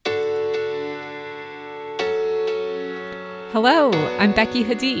Hello, I'm Becky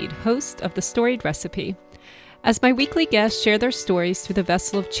Hadid, host of The Storied Recipe. As my weekly guests share their stories through the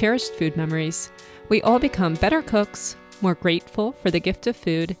vessel of cherished food memories, we all become better cooks, more grateful for the gift of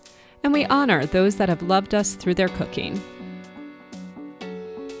food, and we honor those that have loved us through their cooking.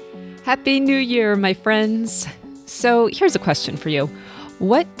 Happy New Year, my friends! So here's a question for you.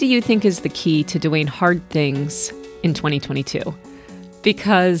 What do you think is the key to doing hard things in 2022?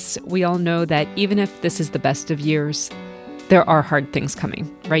 Because we all know that even if this is the best of years, there are hard things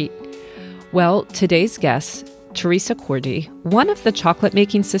coming, right? Well, today's guest, Theresa Korte, one of the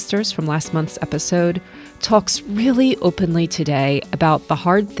chocolate-making sisters from last month's episode, talks really openly today about the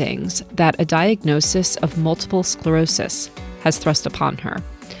hard things that a diagnosis of multiple sclerosis has thrust upon her.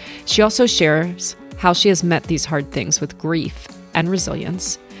 She also shares how she has met these hard things with grief and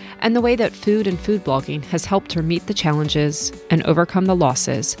resilience, and the way that food and food blogging has helped her meet the challenges and overcome the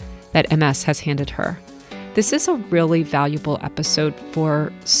losses that MS has handed her. This is a really valuable episode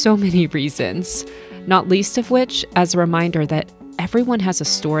for so many reasons, not least of which as a reminder that everyone has a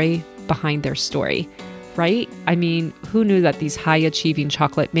story behind their story, right? I mean, who knew that these high-achieving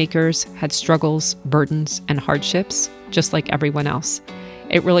chocolate makers had struggles, burdens, and hardships, just like everyone else?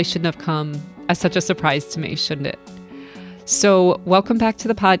 It really shouldn't have come as such a surprise to me, shouldn't it? So welcome back to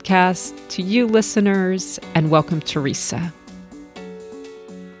the podcast, to you listeners, and welcome, Theresa.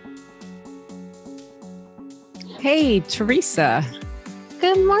 Hey, Theresa.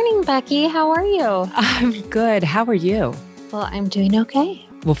 Good morning, Becky. How are you? I'm good. How are you? Well, I'm doing okay.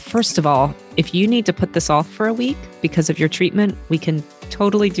 Well, first of all, if you need to put this off for a week because of your treatment, we can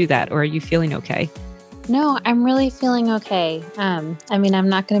totally do that. Or are you feeling okay? No, I'm really feeling okay. I'm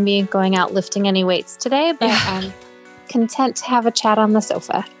not going to be going out lifting any weights today, but I'm content to have a chat on the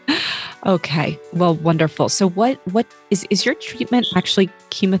sofa. Okay. Well, wonderful. So what is your treatment actually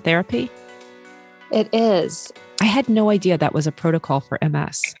chemotherapy? It is. I had no idea that was a protocol for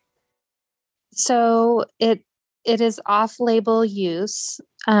MS. So it is off-label use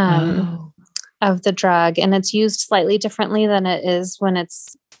of the drug, and it's used slightly differently than it is when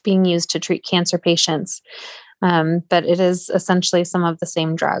it's being used to treat cancer patients. But it is essentially some of the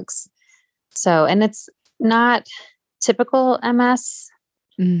same drugs. So, and it's not typical MS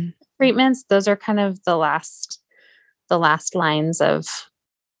treatments. Those are kind of the last lines of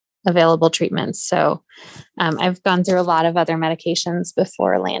available treatments. So I've gone through a lot of other medications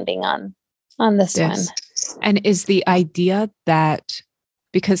before landing on this one. And is the idea that,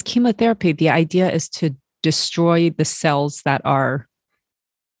 because chemotherapy, the idea is to destroy the cells that are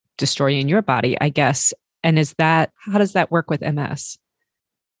destroying your body, I guess. And how does that work with MS?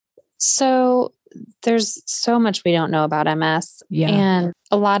 So there's so much we don't know about MS. Yeah. And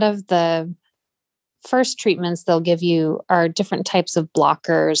a lot of the first treatments they'll give you are different types of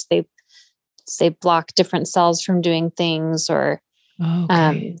blockers. They block different cells from doing things, or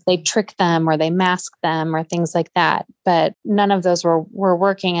they trick them, or they mask them, or things like that. But none of those were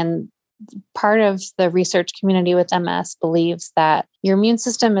working. And part of the research community with MS believes that your immune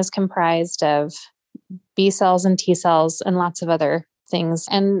system is comprised of B cells and T cells and lots of other things.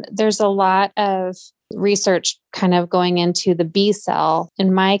 And there's a lot of research kind of going into the B cell.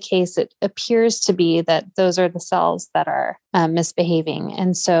 In my case, it appears to be that those are the cells that are misbehaving.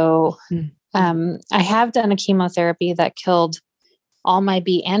 And so I have done a chemotherapy that killed all my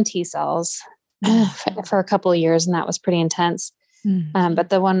B and T cells for a couple of years, and that was pretty intense. But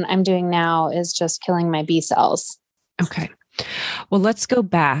the one I'm doing now is just killing my B cells. Okay. Well, let's go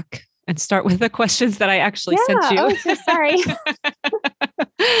back and start with the questions that I actually sent you. Oh, so sorry.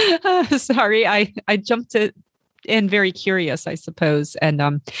 Sorry, I jumped in very curious, I suppose. And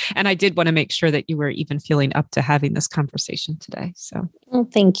I did want to make sure that you were even feeling up to having this conversation today. So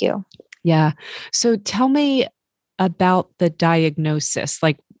thank you. Yeah. So tell me about the diagnosis.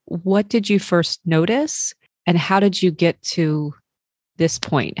 Like, what did you first notice and how did you get to this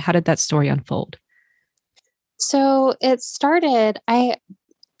point? How did that story unfold? So it started,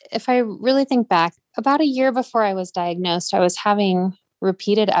 if I really think back, about a year before I was diagnosed, I was having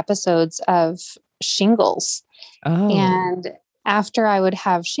repeated episodes of shingles. Oh. And after I would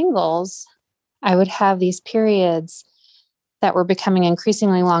have shingles, I would have these periods that were becoming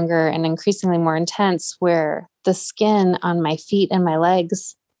increasingly longer and increasingly more intense, where the skin on my feet and my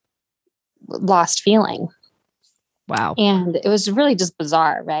legs lost feeling. Wow. And it was really just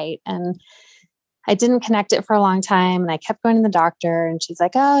bizarre, right? And I didn't connect it for a long time. And I kept going to the doctor, and she's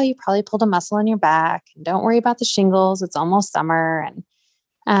like, oh, you probably pulled a muscle in your back. Don't worry about the shingles. It's almost summer.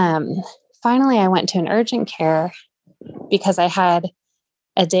 And finally, I went to an urgent care because I had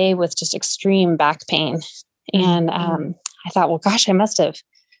a day with just extreme back pain. And I thought, well, gosh, I must have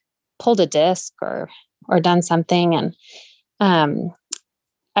pulled a disc or done something. And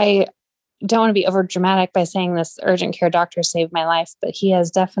I don't want to be over dramatic by saying this urgent care doctor saved my life, but he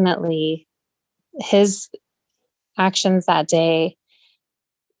has definitely, his actions that day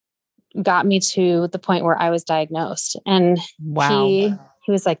got me to the point where I was diagnosed. And Wow.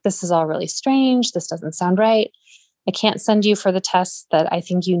 he was like, this is all really strange. This doesn't sound right. I can't send you for the tests that I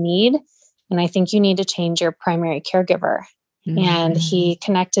think you need. And I think you need to change your primary caregiver. And he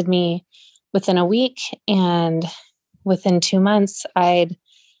connected me within a week. And within 2 months, I'd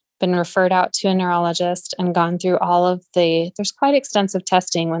been referred out to a neurologist and gone through all of there's quite extensive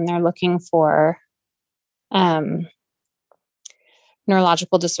testing when they're looking for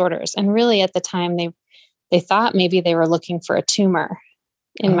neurological disorders. And really at the time, they thought maybe they were looking for a tumor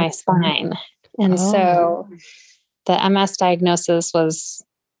in my spine. And so the MS diagnosis was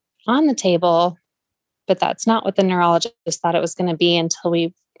on the table, but that's not what the neurologist thought it was going to be until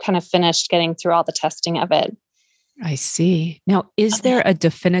we kind of finished getting through all the testing of it. I see. Now, is there a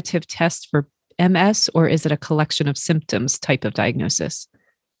definitive test for MS, or is it a collection of symptoms type of diagnosis?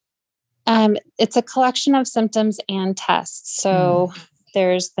 It's a collection of symptoms and tests. So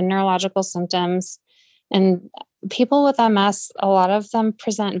there's the neurological symptoms, and people with MS, a lot of them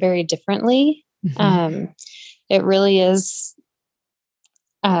present very differently. It really is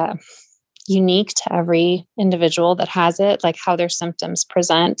unique to every individual that has it, like how their symptoms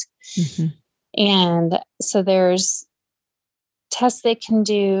present. And so there's tests they can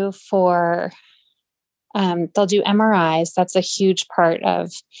do for, they'll do MRIs. That's a huge part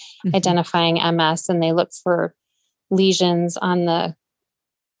of identifying MS. And they look for lesions on the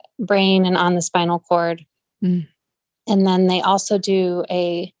brain and on the spinal cord. And then they also do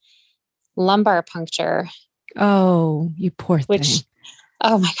a lumbar puncture. Oh, you poor thing.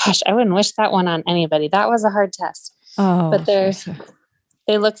 Oh my gosh, I wouldn't wish that one on anybody. That was a hard test. But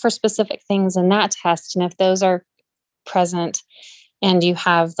they look for specific things in that test. And if those are present and you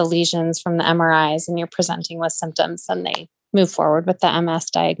have the lesions from the MRIs and you're presenting with symptoms, then they move forward with the MS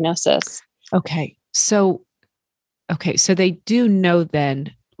diagnosis. Okay. So they do know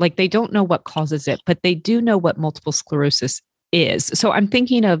then, like they don't know what causes it, but they do know what multiple sclerosis is. So I'm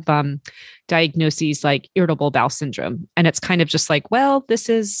thinking of diagnoses like irritable bowel syndrome. And it's kind of just like, well,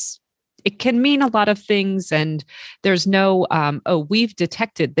 it can mean a lot of things. And there's no, we've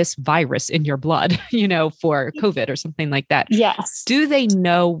detected this virus in your blood, for COVID or something like that. Yes. Do they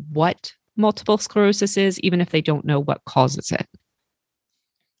know what multiple sclerosis is, even if they don't know what causes it?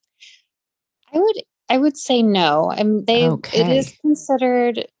 I would say no. It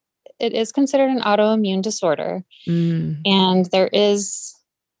is considered an autoimmune disorder. And there is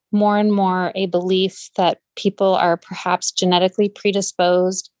more and more a belief that people are perhaps genetically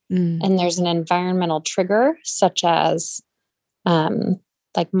predisposed. And there's an environmental trigger, such as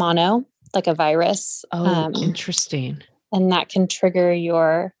like mono, like a virus. Interesting. And that can trigger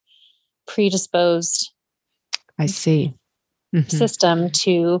your predisposed system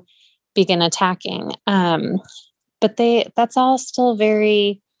to begin attacking. But that's all still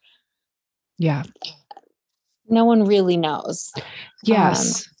very... no one really knows.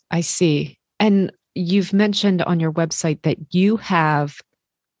 Yes, I see. And you've mentioned on your website that you have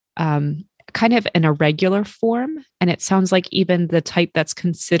kind of an irregular form. And it sounds like even the type that's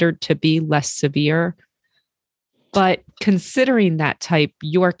considered to be less severe. But considering that type,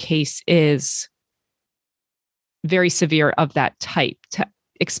 your case is very severe of that type. To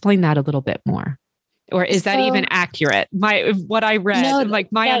explain that a little bit more. Or is that even accurate? What I read,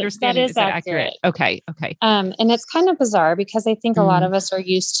 my understanding is that accurate? Okay. And it's kind of bizarre because I think a lot of us are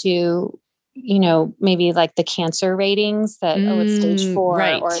used to, maybe like the cancer ratings that it's stage 4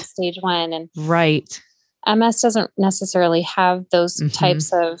 or it's stage 1, and MS doesn't necessarily have those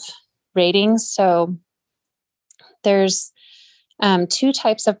types of ratings. So there's 2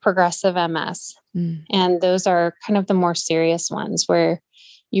 types of progressive MS, and those are kind of the more serious ones where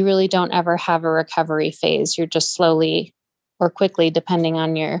you really don't ever have a recovery phase. You're just slowly or quickly, depending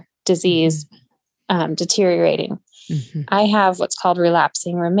on your disease, deteriorating. I have what's called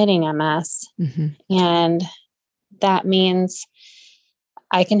relapsing remitting MS. And that means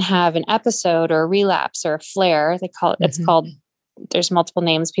I can have an episode or a relapse or a flare. They call it, there's multiple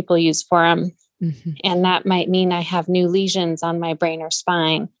names people use for them. And that might mean I have new lesions on my brain or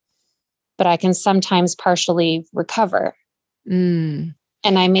spine, but I can sometimes partially recover.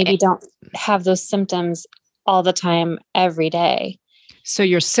 And I maybe don't have those symptoms all the time, every day. So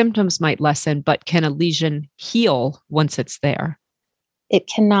your symptoms might lessen, but can a lesion heal once it's there? It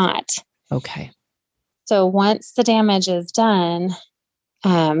cannot. Okay. So once the damage is done,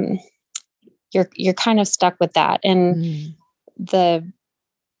 you're kind of stuck with that. And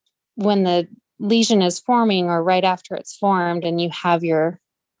when the lesion is forming or right after it's formed and you have your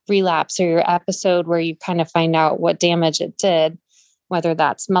relapse or your episode where you kind of find out what damage it did, whether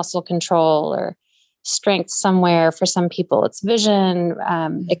that's muscle control or strength somewhere. For some people, it's vision.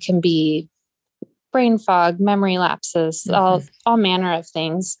 It can be brain fog, memory lapses, all manner of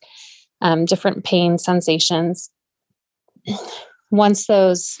things, different pain sensations. Once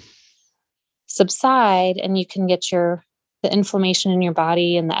those subside and you can get the inflammation in your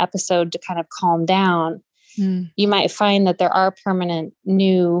body and the episode to kind of calm down, you might find that there are permanent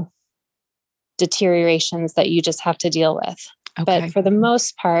new deteriorations that you just have to deal with. Okay. But for the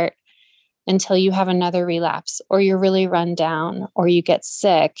most part, until you have another relapse or you're really run down or you get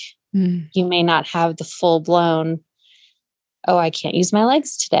sick, you may not have the full blown, oh, I can't use my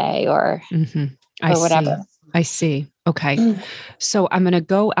legs today or whatever. I see. Okay. So I'm going to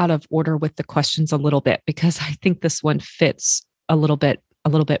go out of order with the questions a little bit because I think this one fits a little bit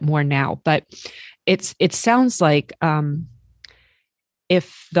more now, but it sounds like,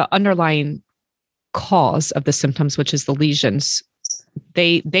 if the underlying cause of the symptoms, which is the lesions,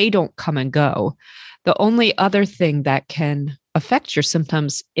 they don't come and go. The only other thing that can affect your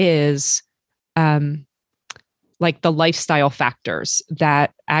symptoms is, like the lifestyle factors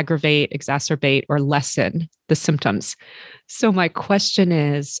that aggravate, exacerbate, or lessen the symptoms. So my question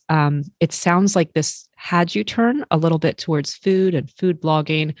is, it sounds like this had you turn a little bit towards food and food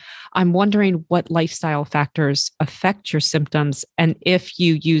blogging. I'm wondering what lifestyle factors affect your symptoms and if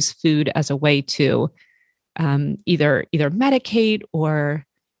you use food as a way to either medicate or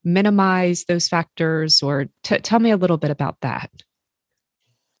minimize those factors, or tell me a little bit about that.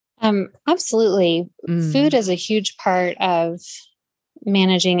 Absolutely. Food is a huge part of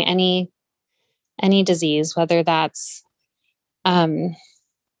managing any disease, whether that's,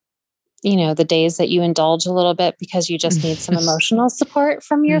 the days that you indulge a little bit because you just need some emotional support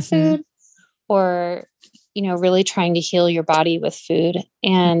from your food, or, really trying to heal your body with food.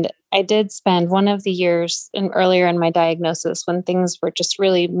 And I did spend one of the years earlier in my diagnosis when things were just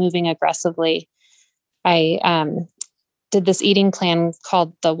really moving aggressively. I, did this eating plan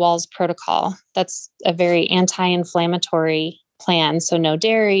called the Walls Protocol. That's a very anti-inflammatory plan. So no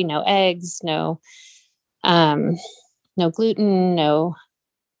dairy, no eggs, no gluten, no.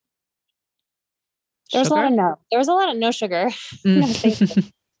 There was a lot of no sugar.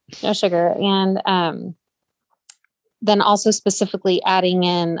 No sugar. And then also specifically adding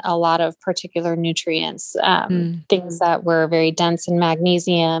in a lot of particular nutrients, things that were very dense in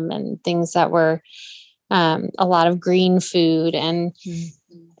magnesium and things that were a lot of green food. And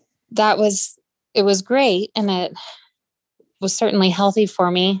it was great. And it was certainly healthy for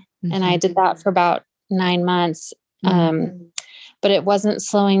me. And I did that for about 9 months. But it wasn't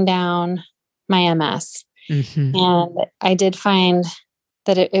slowing down my MS. And I did find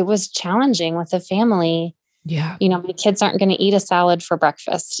that it was challenging with the family. Yeah. My kids aren't going to eat a salad for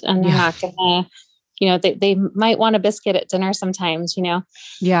breakfast, and they're not going to, they might want a biscuit at dinner sometimes,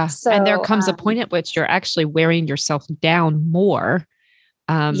 Yeah. So, and there comes a point at which you're actually wearing yourself down more.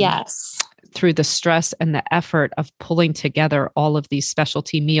 Yes. Through the stress and the effort of pulling together all of these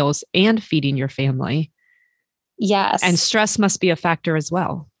specialty meals and feeding your family. Yes. And stress must be a factor as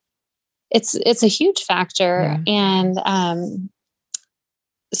well. It's a huge factor. Yeah. And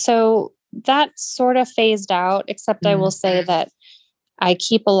so that sort of phased out, except I will say that I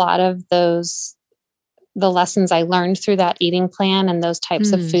keep a lot of the lessons I learned through that eating plan and those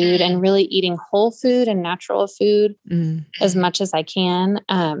types of food, and really eating whole food and natural food as much as I can.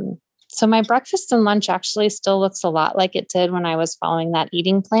 So my breakfast and lunch actually still looks a lot like it did when I was following that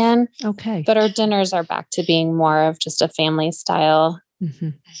eating plan. Okay. But our dinners are back to being more of just a family style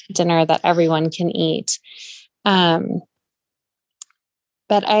dinner that everyone can eat. But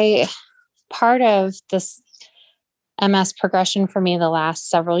part of this MS progression for me the last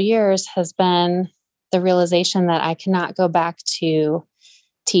several years has been the realization that I cannot go back to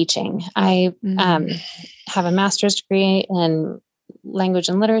teaching. I have a master's degree in language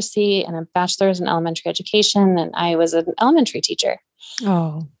and literacy and a bachelor's in elementary education. And I was an elementary teacher.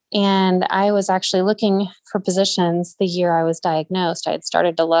 Oh. And I was actually looking for positions the year I was diagnosed. I had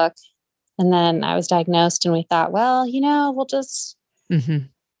started to look, and then I was diagnosed, and we thought, well, we'll just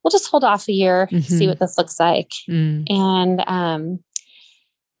hold off a year, see what this looks like. And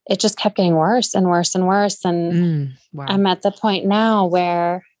it just kept getting worse and worse and worse. And wow. I'm at the point now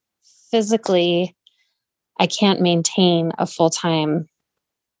where physically I can't maintain a full-time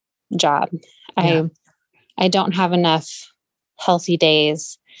job. Yeah. I don't have enough healthy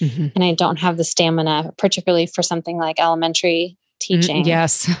days, and I don't have the stamina, particularly for something like elementary teaching.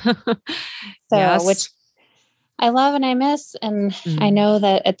 Yes. So, which I love and I miss. And I know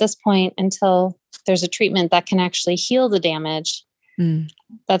that at this point, until there's a treatment that can actually heal the damage,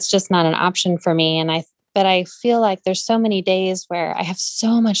 that's just not an option for me. But I feel like there's so many days where I have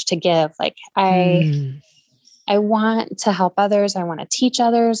so much to give. Like I want to help others. I want to teach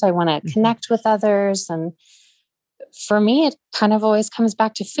others. I want to connect with others. And for me, it kind of always comes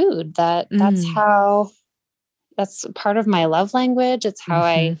back to food. That's part of my love language. It's how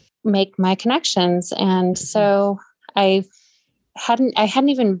I make my connections. And so I hadn't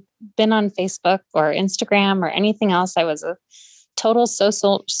even been on Facebook or Instagram or anything else. I was a total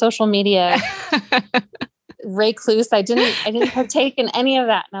social media recluse. I didn't partake in any of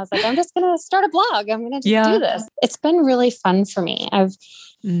that. And I was like, I'm just going to start a blog. I'm going to just do this. It's been really fun for me.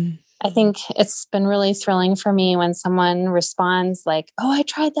 I think it's been really thrilling for me when someone responds like, oh, I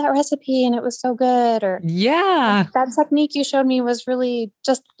tried that recipe and it was so good. Or that technique you showed me was really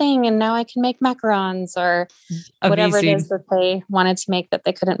just the thing. And now I can make macarons or whatever it is that they wanted to make that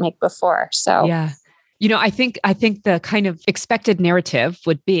they couldn't make before. So I think the kind of expected narrative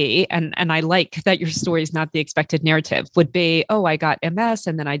would be, and I like that your story is not the expected narrative, would be, oh, I got MS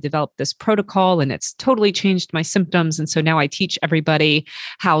and then I developed this protocol and it's totally changed my symptoms. And so now I teach everybody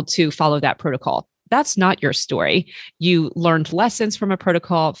how to follow that protocol. That's not your story. You learned lessons from a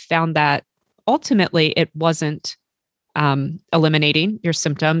protocol, found that ultimately it wasn't eliminating your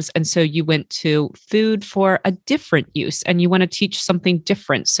symptoms. And so you went to food for a different use and you want to teach something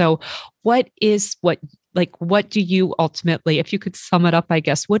different. So what do you ultimately, if you could sum it up, I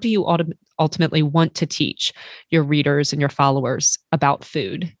guess, what do you ultimately want to teach your readers and your followers about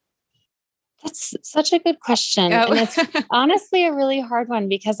food? That's such a good question. And it's honestly a really hard one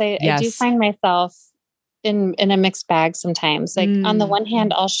because I do find myself in a mixed bag sometimes. Like on the one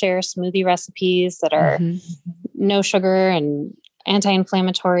hand, I'll share smoothie recipes that are no sugar and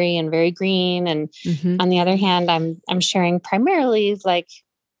anti-inflammatory and very green. And on the other hand, I'm sharing primarily like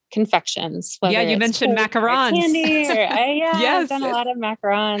confections. You mentioned macarons. Candy I've done a lot of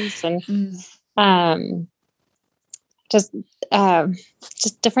macarons and just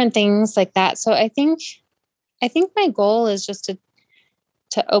different things like that. So I think my goal is just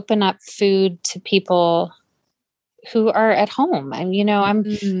to open up food to people who are at home. I'm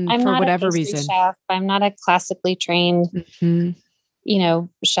for not whatever a pastry reason. chef. I'm not a classically trained,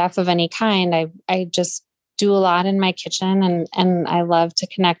 chef of any kind. I just do a lot in my kitchen and I love to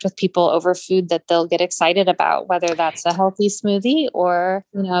connect with people over food that they'll get excited about, whether that's a healthy smoothie or,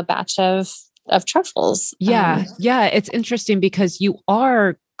 a batch of truffles. It's interesting because you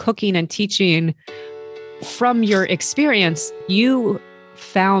are cooking and teaching from your experience. You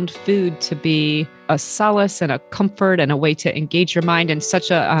found food to be a solace and a comfort and a way to engage your mind, and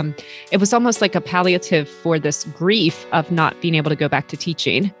such a it was almost like a palliative for this grief of not being able to go back to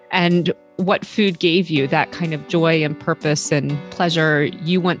teaching. And what food gave you that kind of joy and purpose and pleasure,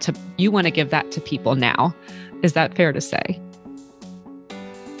 you want to give that to people now. Is that fair to say?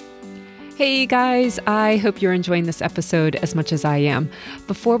 Hey guys, I hope you're enjoying this episode as much as I am.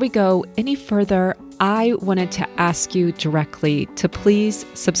 Before we go any further, I wanted to ask you directly to please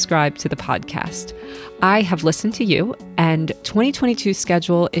subscribe to the podcast. I have listened to you, and 2022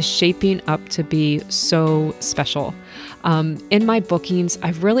 schedule is shaping up to be so special. In my bookings,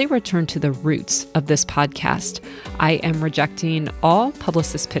 I've really returned to the roots of this podcast. I am rejecting all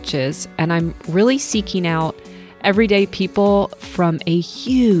publicist pitches, and I'm really seeking out everyday people from a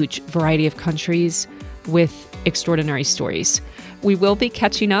huge variety of countries with extraordinary stories. We will be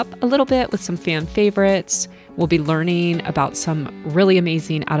catching up a little bit with some fan favorites. We'll be learning about some really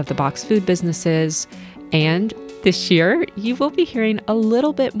amazing out-of-the-box food businesses. And this year, you will be hearing a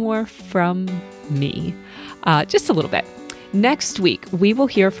little bit more from me, just a little bit. Next week, we will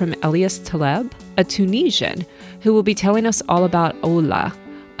hear from Elias Taleb, a Tunisian, who will be telling us all about Oula,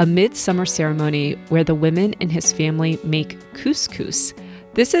 a midsummer ceremony where the women in his family make couscous.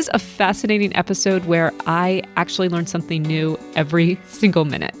 This is a fascinating episode where I actually learn something new every single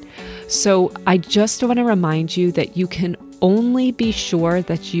minute. So I just want to remind you that you can only be sure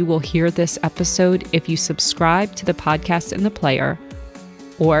that you will hear this episode if you subscribe to the podcast in the player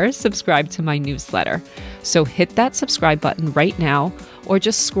or subscribe to my newsletter. So hit that subscribe button right now, or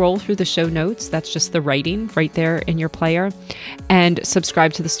just scroll through the show notes. That's just the writing right there in your player, and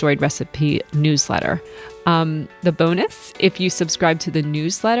subscribe to the Storied Recipe newsletter. The bonus, if you subscribe to the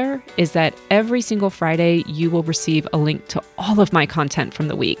newsletter, is that every single Friday you will receive a link to all of my content from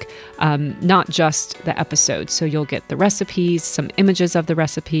the week, not just the episodes. So you'll get the recipes, some images of the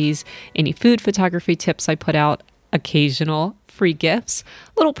recipes, any food photography tips I put out, occasional free gifts,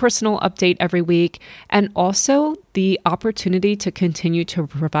 a little personal update every week, and also the opportunity to continue to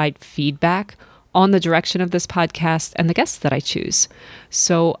provide feedback on the direction of this podcast and the guests that I choose.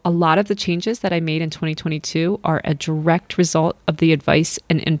 So a lot of the changes that I made in 2022 are a direct result of the advice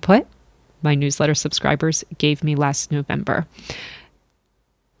and input my newsletter subscribers gave me last November.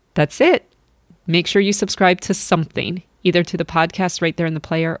 That's it. Make sure you subscribe to something, either to the podcast right there in the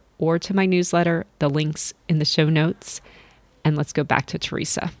player or to my newsletter, the links in the show notes. And let's go back to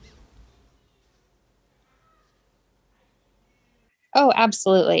Theresa. Oh,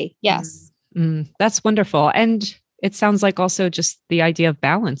 absolutely. Yes. That's wonderful. And it sounds like also just the idea of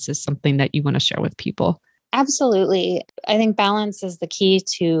balance is something that you want to share with people. Absolutely. I think balance is the key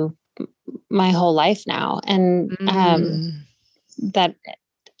to my whole life now. And that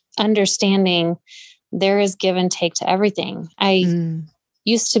understanding there is give and take to everything. I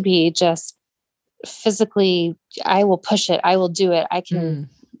used to be just physically, I will push it. I will do it. I can,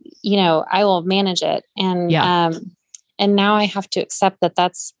 I will manage it. And, and now I have to accept that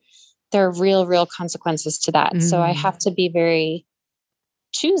there are real consequences to that. So I have to be very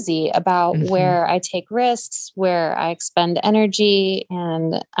choosy about where I take risks, where I expend energy.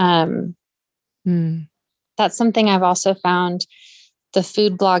 And, that's something I've also found the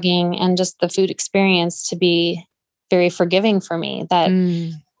food blogging and just the food experience to be very forgiving for me, that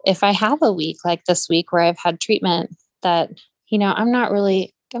if I have a week like this week where I've had treatment that, I'm not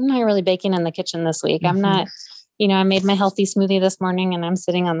really baking in the kitchen this week. I'm not, I made my healthy smoothie this morning and I'm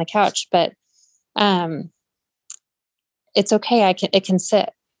sitting on the couch, but, it's okay. It can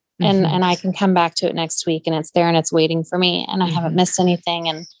sit and I can come back to it next week and it's there and it's waiting for me and I haven't missed anything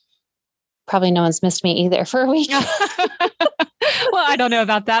and probably no one's missed me either for a week. Well, I don't know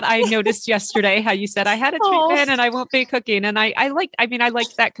about that. I noticed yesterday how you said I had a treatment and I won't be cooking. And I liked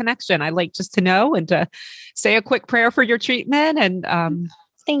that connection. I like just to know and to say a quick prayer for your treatment. And,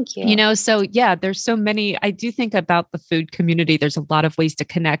 thank you. So yeah, there's so many, I do think about the food community. There's a lot of ways to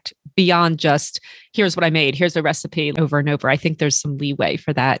connect beyond just here's what I made, here's a recipe over and over. I think there's some leeway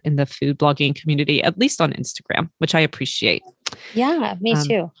for that in the food blogging community, at least on Instagram, which I appreciate. Yeah, me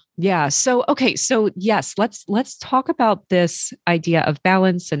too. Yeah. So, okay. So yes, let's talk about this idea of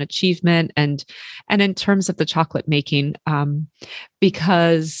balance and achievement and in terms of the chocolate making,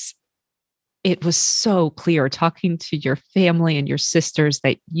 because it was so clear talking to your family and your sisters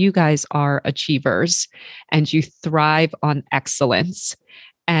that you guys are achievers and you thrive on excellence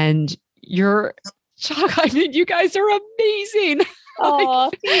and you guys are amazing.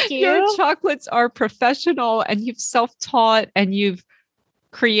 Oh, thank you. Your chocolates are professional and you've self-taught and you've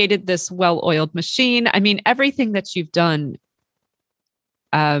created this well-oiled machine. I mean, everything that you've done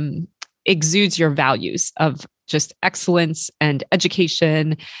exudes your values of just excellence and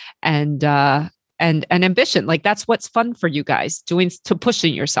education and ambition. Like that's what's fun for you guys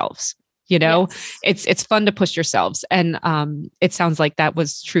pushing yourselves. Yes. It's fun to push yourselves. And it sounds like that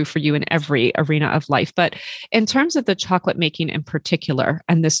was true for you in every arena of life. But in terms of the chocolate making in particular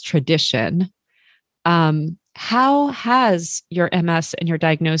and this tradition, how has your MS and your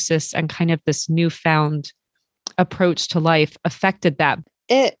diagnosis and kind of this newfound approach to life affected that?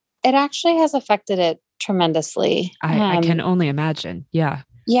 It actually has affected it tremendously. I can only imagine. Yeah.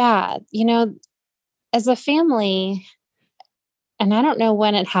 Yeah. As a family, and I don't know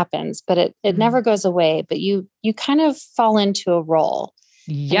when it happens, but it never goes away, but you kind of fall into a role.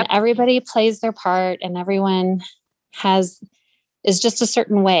 Yep. And everybody plays their part and everyone is just a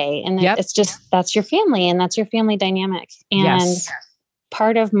certain way. And it's just, that's your family and that's your family dynamic. And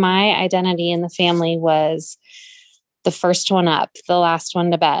part of my identity in the family was the first one up, the last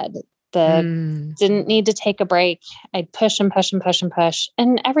one to bed, didn't need to take a break. I'd push and push and push and push.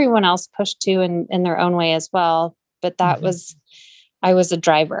 And everyone else pushed too in their own way as well. But that I was a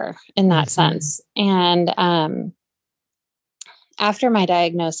driver in that sense. And after my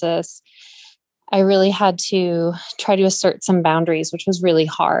diagnosis, I really had to try to assert some boundaries, which was really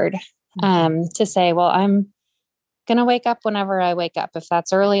hard to say, well, I'm going to wake up whenever I wake up. If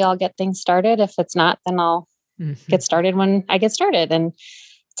that's early, I'll get things started. If it's not, then I'll get started when I get started. And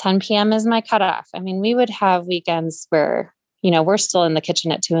 10 p.m. is my cutoff. I mean, we would have weekends where, we're still in the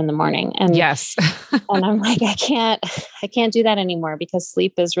kitchen at 2 a.m. And yes. and I'm like, I can't do that anymore because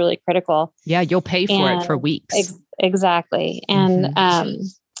sleep is really critical. Yeah. You'll pay for it for weeks. Exactly. And,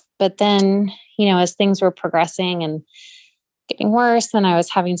 but then, as things were progressing and getting worse, and I was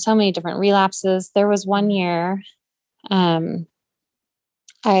having so many different relapses, there was one year, I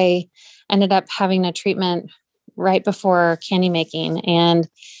ended up having a treatment right before candy making and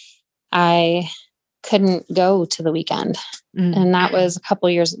I couldn't go to the weekend. And that was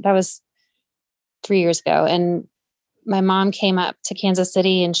that was 3 years ago. And my mom came up to Kansas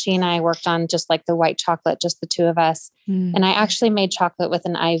City and she and I worked on just like the white chocolate, just the two of us. And I actually made chocolate with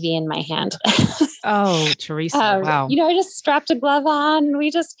an IV in my hand. Oh, Theresa. Wow. I just strapped a glove on and we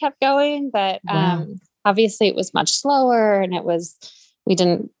just kept going. But obviously it was much slower and we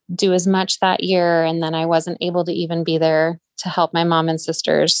didn't do as much that year. And then I wasn't able to even be there to help my mom and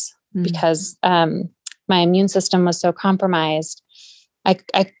sisters because my immune system was so compromised. I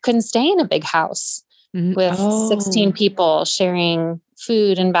couldn't stay in a big house with 16 people sharing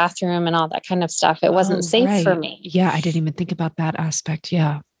food and bathroom and all that kind of stuff. It wasn't safe for me. Yeah. I didn't even think about that aspect.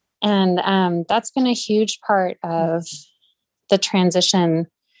 Yeah. And that's been a huge part of the transition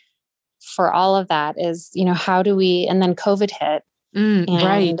for all of that is, how do we, and then COVID hit. And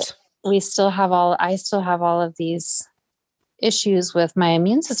I still have all of these issues with my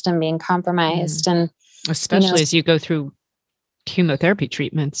immune system being compromised. And especially as you go through chemotherapy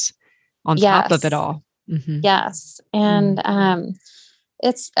treatments on top of it all. Yes. And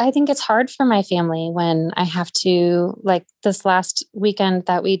I think it's hard for my family when I have to, like this last weekend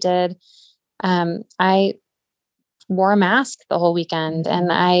that we did, I wore a mask the whole weekend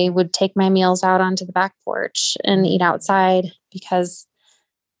and I would take my meals out onto the back porch and eat outside because,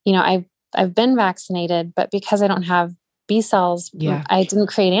 I've been vaccinated, but because I don't have B cells, I didn't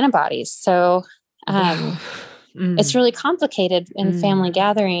create antibodies. So, it's really complicated in family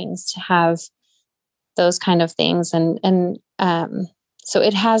gatherings to have those kind of things. And so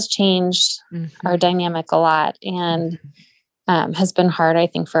it has changed our dynamic a lot and has been hard, I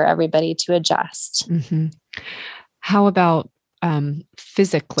think, for everybody to adjust. How about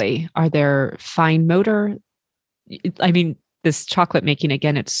physically? Are there fine motor? I mean, this chocolate making,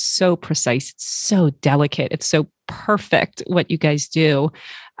 again, it's so precise. It's so delicate. It's so perfect what you guys do.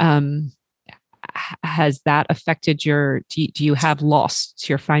 Has that affected do you have lost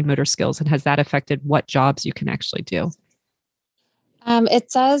your fine motor skills, and has that affected what jobs you can actually do? It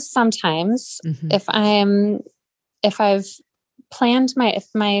does sometimes. If I've planned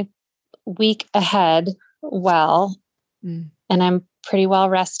my week ahead well, and I'm pretty well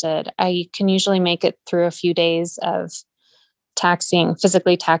rested, I can usually make it through a few days of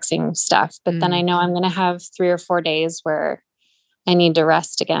physically taxing stuff. But then I know I'm going to have 3 or 4 days where I need to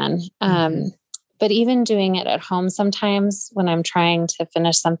rest again. But even doing it at home, sometimes when I'm trying to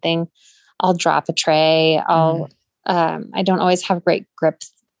finish something, I'll drop a tray. I don't always have great grip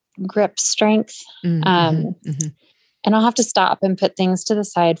strength. And I'll have to stop and put things to the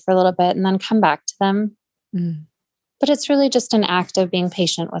side for a little bit and then come back to them. But it's really just an act of being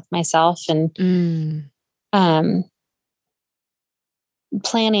patient with myself and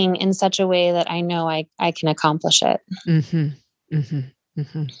planning in such a way that I know I can accomplish it.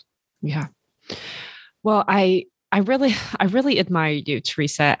 Yeah. Well, I really admire you,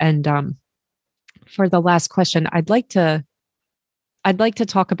 Theresa. And for the last question, I'd like to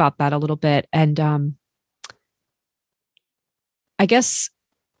talk about that a little bit. And I guess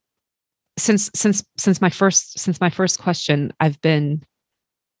since my first question, I've been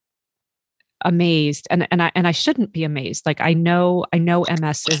amazed, and I shouldn't be amazed. Like I know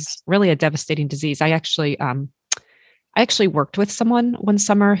MS is really a devastating disease. I actually worked with someone one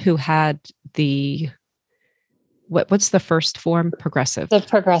summer who had what's the first form? Progressive. The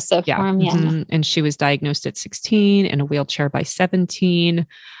progressive form, yeah. And she was diagnosed at 16 in a wheelchair by 17.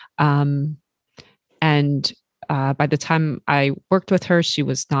 And by the time I worked with her, she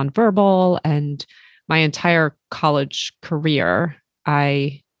was nonverbal. And my entire college career,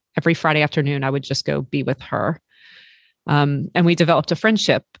 every Friday afternoon, I would just go be with her. And we developed a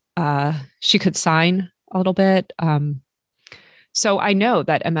friendship. She could sign a little bit. So I know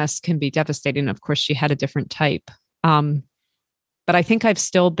that MS can be devastating. Of course, she had a different type. But I think I've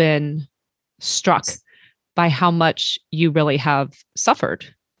still been struck by how much you really have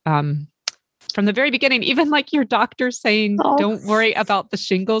suffered. From the very beginning, even like your doctor saying, don't worry about the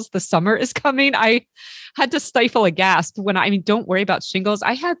shingles, the summer is coming. I had to stifle a gasp don't worry about shingles.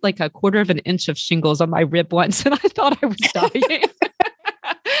 I had like 1/4 of an inch of shingles on my rib once and I thought I was dying.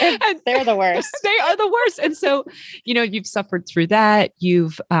 And they're the worst. They are the worst. And so, you've suffered through that.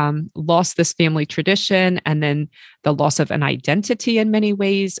 You've lost this family tradition, and then the loss of an identity in many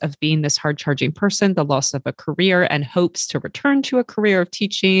ways of being this hard charging person, the loss of a career and hopes to return to a career of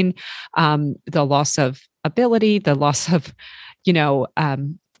teaching, the loss of ability, the loss of,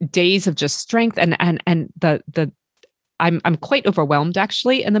 days of just strength. And I'm quite overwhelmed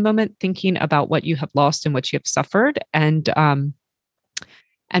actually in the moment thinking about what you have lost and what you have suffered.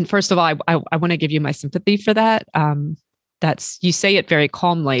 And first of all, I want to give you my sympathy for that. You say it very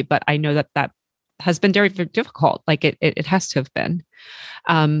calmly, but I know that has been very, very difficult. Like it has to have been.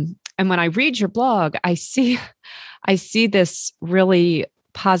 And when I read your blog, I see I see this really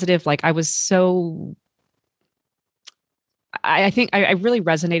positive, like I was so I think I really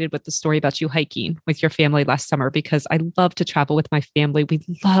resonated with the story about you hiking with your family last summer, because I love to travel with my family. We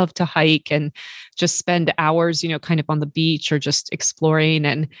love to hike and just spend hours, kind of on the beach or just exploring.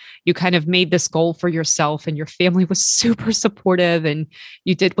 And you kind of made this goal for yourself, and your family was super supportive. And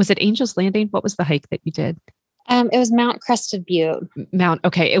you did, was it Angel's Landing? What was the hike that you did? It was Mount Crested Butte.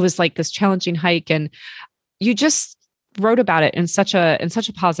 Okay. It was like this challenging hike, and you just wrote about it in such a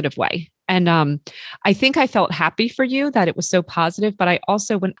positive way. And I think I felt happy for you that it was so positive. But I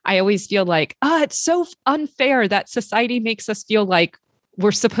always feel like, it's so unfair that society makes us feel like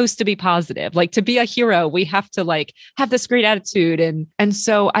we're supposed to be positive. Like, to be a hero, we have to like have this great attitude. And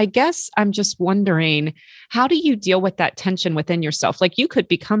so I guess I'm just wondering, how do you deal with that tension within yourself? Like, you could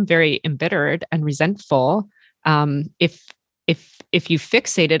become very embittered and resentful if you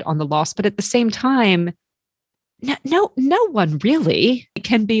fixated on the loss, but at the same time, no one really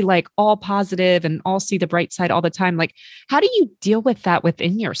can be like all positive and all see the bright side all the time. Like, how do you deal with that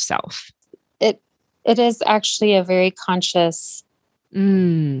within yourself? It is actually a very conscious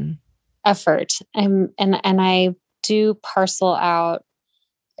effort. And I do parcel out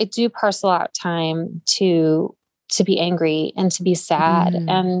time to be angry and to be sad.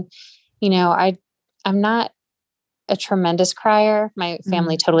 And, I'm not a tremendous crier. My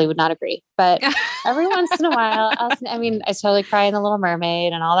family totally would not agree, but every once in a while, I totally cry in The Little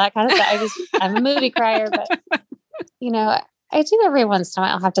Mermaid and all that kind of stuff. I'm a movie crier, but I do every once in a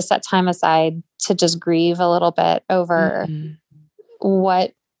while. I'll have to set time aside to just grieve a little bit over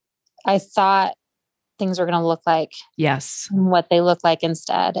what I thought things were going to look like. Yes. And what they look like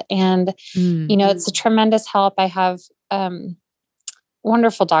instead. And, it's a tremendous help. I have,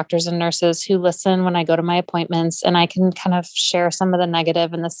 wonderful doctors and nurses who listen when I go to my appointments, and I can kind of share some of the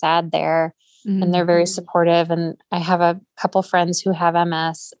negative and the sad there. And they're very supportive. And I have a couple friends who have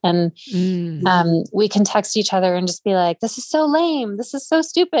MS, and we can text each other and just be like, this is so lame. This is so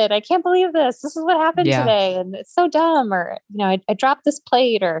stupid. I can't believe this. This is what happened today. And it's so dumb. Or, I dropped this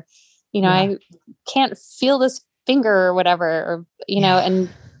plate, or, I can't feel this finger or whatever, or, and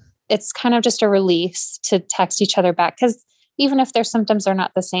it's kind of just a release to text each other back. 'Cause even if their symptoms are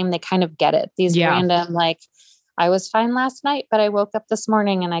not the same, they kind of get it. These random, like, I was fine last night, but I woke up this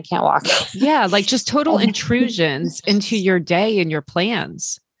morning and I can't walk. Yeah. Like, just total intrusions into your day and your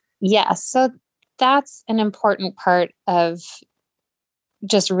plans. Yes. So that's an important part of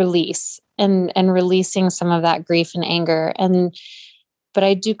just release and releasing some of that grief and anger. But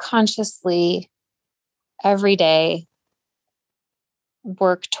I do consciously every day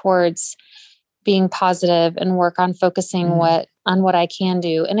work towards being positive and work on focusing on what I can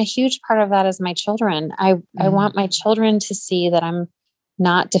do. And a huge part of that is my children. I want my children to see that I'm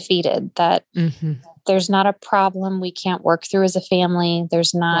not defeated, that there's not a problem we can't work through as a family.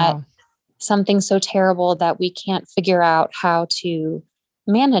 There's not something so terrible that we can't figure out how to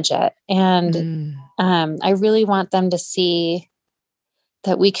manage it. And I really want them to see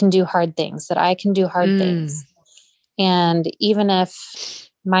that we can do hard things, that I can do hard things. And even if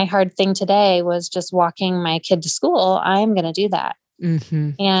my hard thing today was just walking my kid to school, I'm going to do that.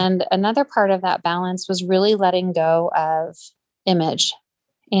 And another part of that balance was really letting go of image.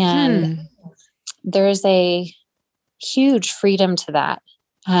 And there's a huge freedom to that.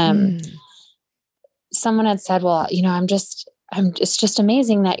 Someone had said, well, it's just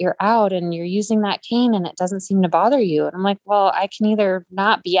amazing that you're out and you're using that cane and it doesn't seem to bother you. And I'm like, well, I can either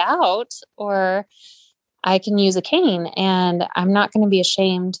not be out or I can use a cane, and I'm not going to be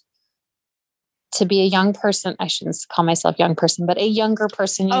ashamed to be a young person. I shouldn't call myself young person, but a younger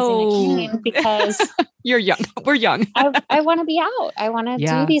person using a cane, because you're young. We're young. I want to be out. I want to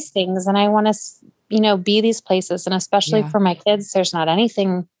do these things, and I want to, be these places. And especially for my kids, there's not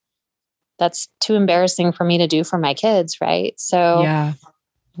anything that's too embarrassing for me to do for my kids. Right. So,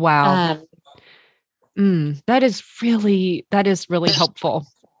 wow. That is really helpful,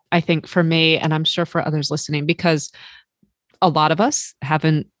 I think, for me, and I'm sure for others listening, because a lot of us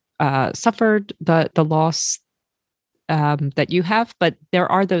haven't suffered the loss that you have, but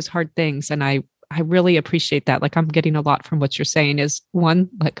there are those hard things. And I really appreciate that. Like, I'm getting a lot from what you're saying is, one,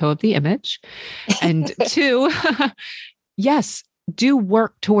 let go of the image. And two, yes, do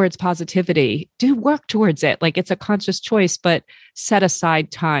work towards positivity, do work towards it. Like, it's a conscious choice, but set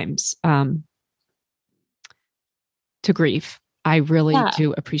aside times to grieve. I really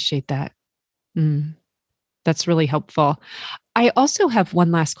do appreciate that. That's really helpful. I also have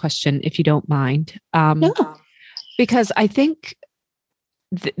one last question, if you don't mind, because I think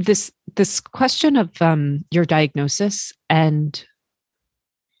this question of your diagnosis and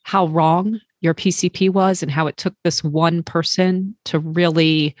how wrong your PCP was and how it took this one person to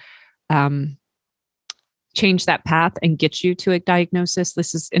really change that path and get you to a diagnosis.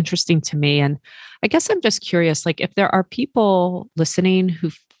 This is interesting to me. And I guess I'm just curious, like if there are people listening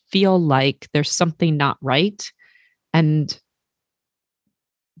who feel like there's something not right, and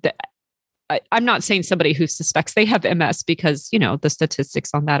I'm not saying somebody who suspects they have MS because, the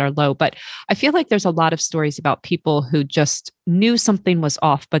statistics on that are low, but I feel like there's a lot of stories about people who just knew something was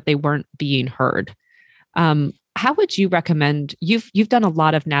off, but they weren't being heard. How would you recommend, you've done a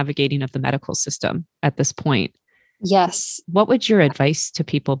lot of navigating of the medical system at this point. Yes. What would your advice to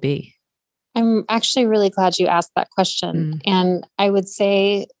people be? I'm actually really glad you asked that question. And I would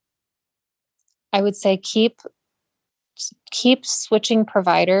say keep switching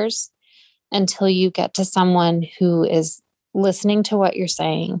providers until you get to someone who is listening to what you're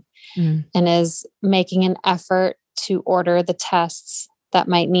saying and is making an effort to order the tests that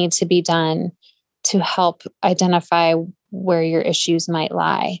might need to be done to help identify where your issues might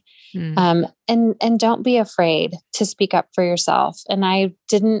lie. And don't be afraid to speak up for yourself. And I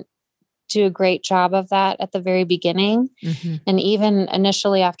didn't do a great job of that at the very beginning. And even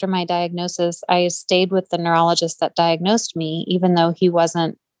initially after my diagnosis, I stayed with the neurologist that diagnosed me, even though he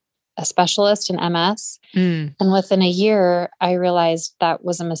wasn't a specialist in MS. And within a year, I realized that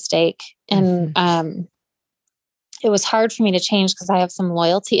was a mistake. And it was hard for me to change because I have some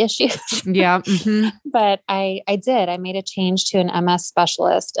loyalty issues. But I did. I made a change to an MS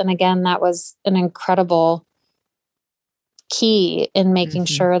specialist. And again, that was an incredible key in making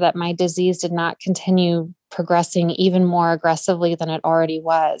sure that my disease did not continue progressing even more aggressively than it already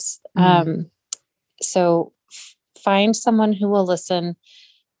was. So find someone who will listen.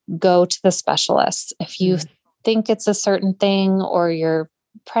 Go to the specialist. If you think it's a certain thing or your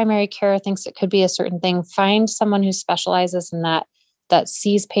primary care thinks it could be a certain thing, find someone who specializes in that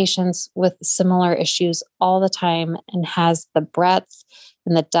sees patients with similar issues all the time and has the breadth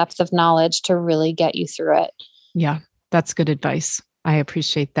and the depth of knowledge to really get you through it. Yeah, that's good advice. I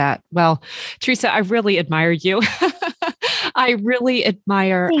appreciate that. Well, Theresa, I really admire you. I really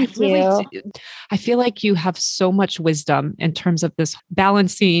admire. Thank you. I feel like you have so much wisdom in terms of this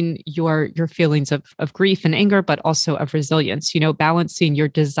balancing your feelings of grief and anger, but also of resilience, balancing your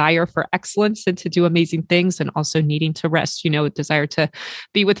desire for excellence and to do amazing things and also needing to rest, desire to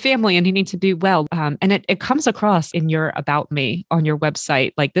be with family and needing to be well. And it comes across in your About Me on your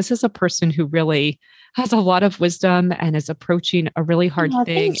website. Like this is a person who really has a lot of wisdom and is approaching a really hard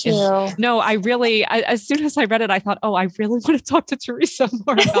thing. Thank you. No, as soon as I read it, I thought, I really want to talk to Theresa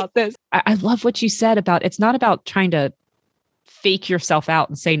more about this. I love what you said about, it's not about trying to fake yourself out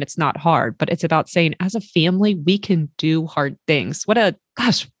and saying it's not hard, but it's about saying as a family, we can do hard things.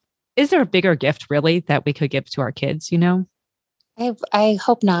 Is there a bigger gift really that we could give to our kids, I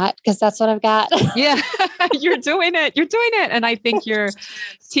hope not, because that's what I've got. Yeah, you're doing it. You're doing it. And I think you're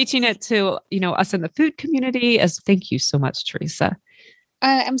teaching it to, us in the food community. Thank you so much, Theresa.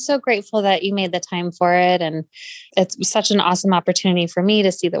 I'm so grateful that you made the time for it. And it's such an awesome opportunity for me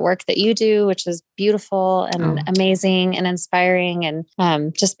to see the work that you do, which is beautiful and amazing and inspiring. And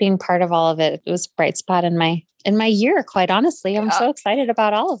just being part of all of it, it was a bright spot in my year, quite honestly. I'm so excited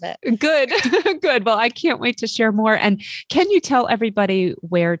about all of it. Good. Good. Well, I can't wait to share more. And can you tell everybody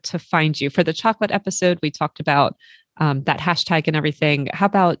where to find you? For the chocolate episode, we talked about that hashtag and everything. How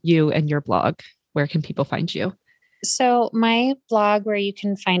about you and your blog? Where can people find you? So my blog, where you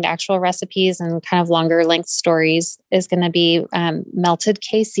can find actual recipes and kind of longer length stories, is going to be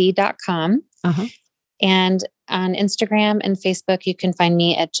meltedkc.com. And on Instagram and Facebook, you can find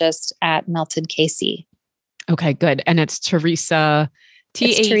me at meltedkc. Okay, good. And it's Theresa,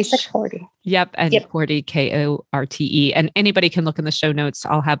 Theresa Korte. Yep. And Korte, Korte. And anybody can look in the show notes.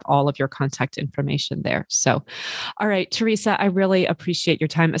 I'll have all of your contact information there. So, all right, Theresa, I really appreciate your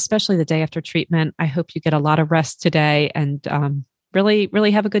time, especially the day after treatment. I hope you get a lot of rest today and really,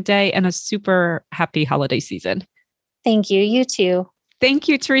 really have a good day and a super happy holiday season. Thank you. You too. Thank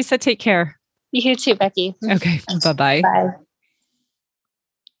you, Theresa. Take care. You too, Becky. Okay. Bye-bye. Bye.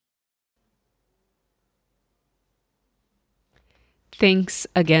 Thanks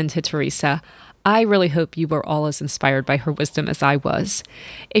again to Theresa. I really hope you were all as inspired by her wisdom as I was.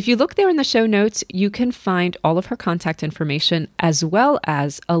 If you look there in the show notes, you can find all of her contact information as well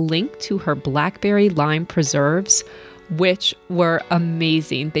as a link to her blackberry lime preserves, which were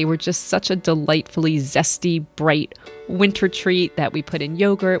amazing. They were just such a delightfully zesty, bright winter treat that we put in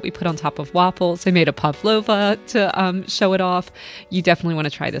yogurt. We put on top of waffles. I made a pavlova to show it off. You definitely want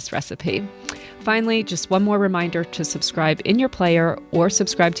to try this recipe. Finally, just one more reminder to subscribe in your player or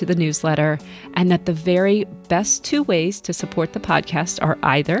subscribe to the newsletter, and that the very best two ways to support the podcast are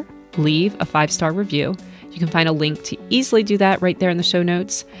either leave a 5-star review. You can find a link to easily do that right there in the show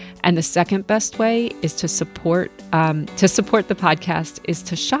notes. And the second best way is to support the podcast is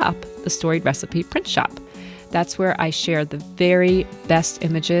to shop the Storied Recipe print shop. That's where I share the very best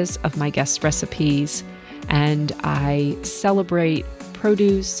images of my guest recipes, and I celebrate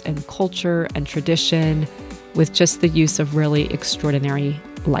produce and culture and tradition with just the use of really extraordinary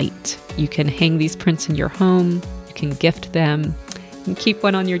light. You can hang these prints in your home, you can gift them, you can keep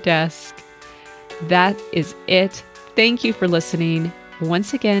one on your desk. That is it. Thank you for listening.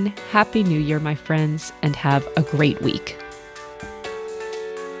 Once again, Happy New Year, my friends, and have a great week.